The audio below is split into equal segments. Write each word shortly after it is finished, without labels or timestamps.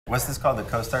What's this called, the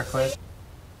co-star quiz?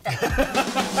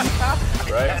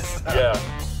 Right? Yeah.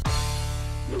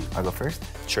 I'll go first?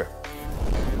 Sure.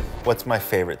 What's my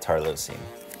favorite Tarlo scene?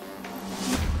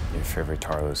 Your favorite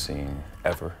Tarlo scene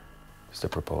ever is the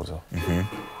proposal.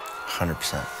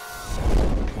 100%.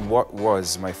 What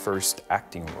was my first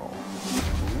acting role?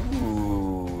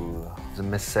 Ooh. The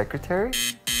Miss Secretary?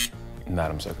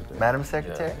 Madam Secretary. Madam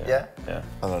Secretary? Yeah? Yeah.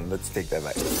 Hold on, let's take that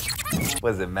back.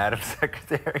 Was it Madam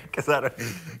Secretary? Because I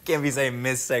can't be saying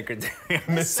Miss Secretary.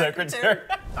 Miss Secretary?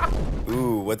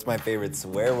 Ooh, what's my favorite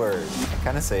swear word? I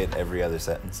kind of say it every other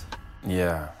sentence.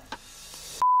 Yeah.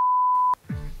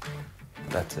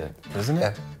 That's it, isn't it?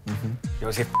 Yeah. You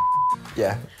always say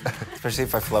Yeah, especially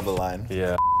if I flub a line.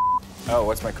 Yeah. Oh,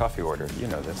 what's my coffee order? You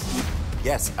know this.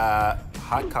 Yes,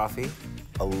 hot coffee,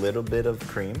 a little bit of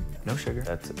cream, no sugar.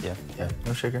 That's it, yeah.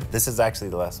 No sugar. This is actually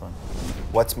the last one.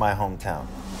 What's my hometown?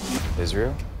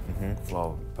 Israel?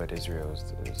 Well, but Israel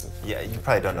is Yeah, you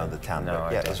probably don't know the town. No, but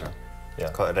I yeah, don't. Israel. Yeah.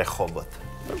 It's called Rehovot.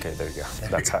 Okay, there you go.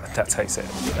 That's how you say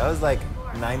it. That was like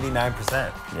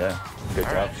 99%. Yeah, good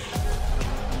job. Right.